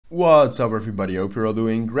What's up everybody, hope you're all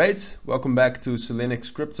doing great. Welcome back to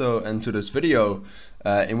Cilinix Crypto and to this video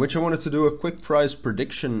in which I wanted to do a quick price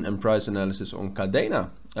prediction and price analysis on Kadena.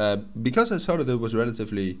 Because I saw that it was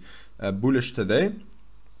relatively bullish today.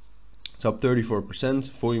 It's up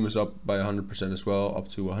 34%, volume is up by 100% as well, up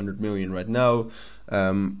to 100 million right now,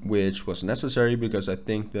 which was necessary because I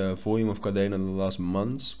think the volume of Kadena in the last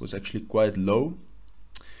months was actually quite low.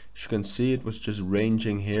 As you can see, it was just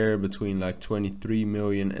ranging here between like 23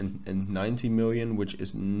 million and 90 million, which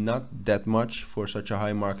is not that much for such a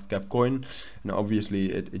high market cap coin. And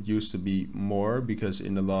obviously it used to be more because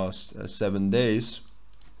in the last 7 days,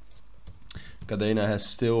 Kadena has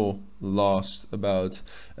still lost about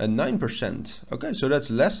 9%. Okay, so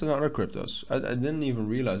that's less than other cryptos. I didn't even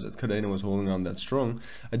realize that Kadena was holding on that strong.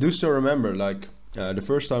 I do still remember like the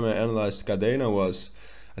first time I analyzed Kadena was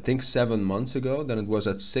I think 7 months ago. Then it was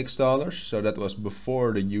at $6, so that was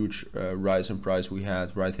before the huge rise in price we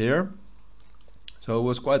had right here. So it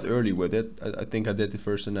was quite early with it. I think I did the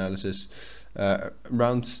first analysis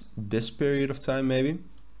around this period of time maybe.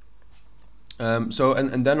 And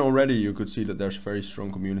then already you could see that there's a very strong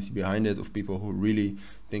community behind it of people who really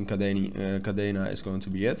think Kadena is going to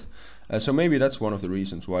be it. So maybe that's one of the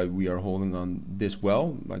reasons why we are holding on this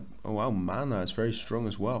well. Like, oh wow, Mana is very strong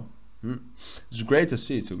as well. It's great to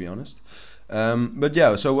see, to be honest. But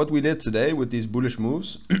yeah, so what we did today with these bullish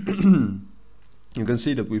moves, you can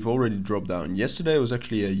see that we've already dropped down. Yesterday was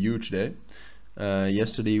actually a huge day.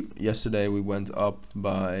 Yesterday we went up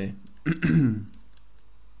by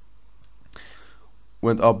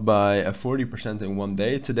 40% in one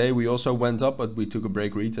day. Today we also went up, but we took a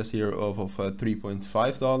break retest here of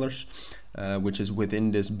 $3.5. Which is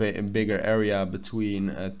within this bigger area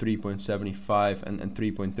between $3.75 and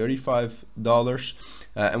 $3.35.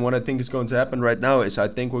 And what I think is going to happen right now is I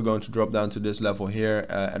think we're going to drop down to this level here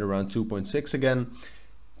at around 2.6 again,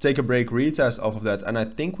 take a break retest off of that, and I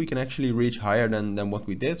think we can actually reach higher than what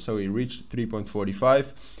we did. So we reached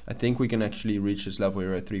 3.45. I think we can actually reach this level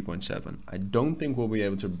here at 3.7. I don't think we'll be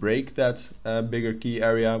able to break that bigger key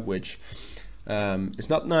area, which is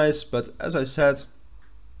not nice, but as I said,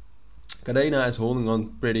 Kadena is holding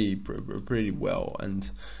on pretty well,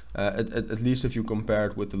 and at least if you compare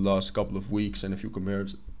it with the last couple of weeks and if you compare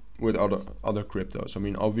it with other cryptos. I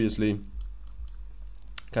mean, obviously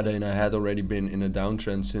Kadena had already been in a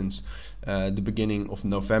downtrend since the beginning of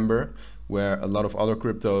November, where a lot of other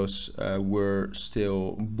cryptos were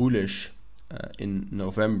still bullish in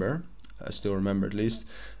November. I still remember at least,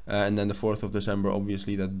 and then the 4th of December,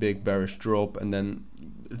 obviously that big bearish drop, and then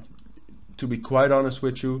to be quite honest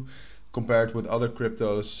with you, compared with other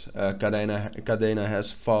cryptos, Kadena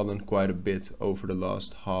has fallen quite a bit over the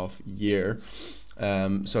last half year.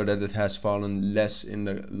 So that it has fallen less in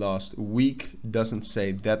the last week doesn't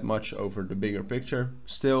say that much over the bigger picture.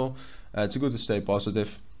 Still, it's good to stay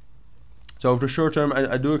positive. So over the short term,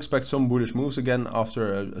 I do expect some bullish moves again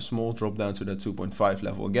after a small drop down to that 2.5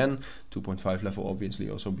 level again. 2.5 level obviously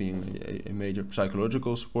also being a major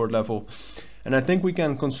psychological support level. And I think we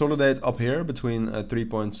can consolidate up here between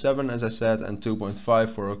 3.7 as I said and 2.5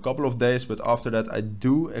 for a couple of days. But after that I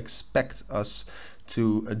do expect us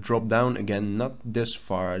to drop down again, not this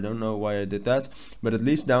far. I don't know why I did that, but at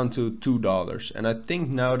least down to $2. And I think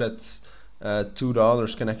now that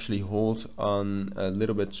 $2 can actually hold on a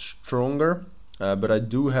little bit stronger, but I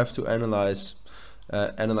do have to analyze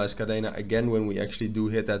Kadena again when we actually do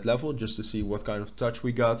hit that level, just to see what kind of touch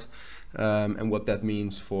we got and what that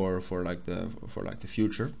means for the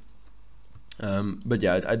future. But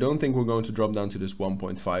yeah, I don't think we're going to drop down to this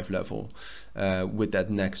 1.5 level with that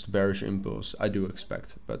next bearish impulse. I do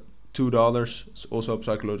expect, but $2 is also a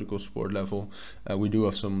psychological support level. We do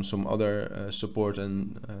have some other support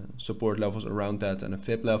levels around that, and a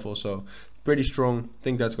FIB level, so pretty strong.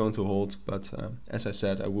 Think that's going to hold, but as I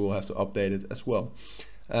said, I will have to update it as well.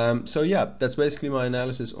 So yeah, that's basically my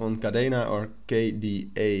analysis on Kadena, or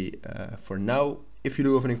KDA, for now. If you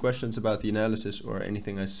do have any questions about the analysis or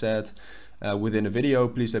anything I said within a video,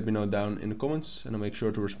 please let me know down in the comments, and I'll make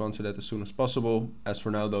sure to respond to that as soon as possible. As for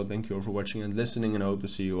now though, thank you all for watching and listening, and I hope to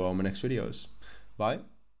see you all in my next videos. Bye.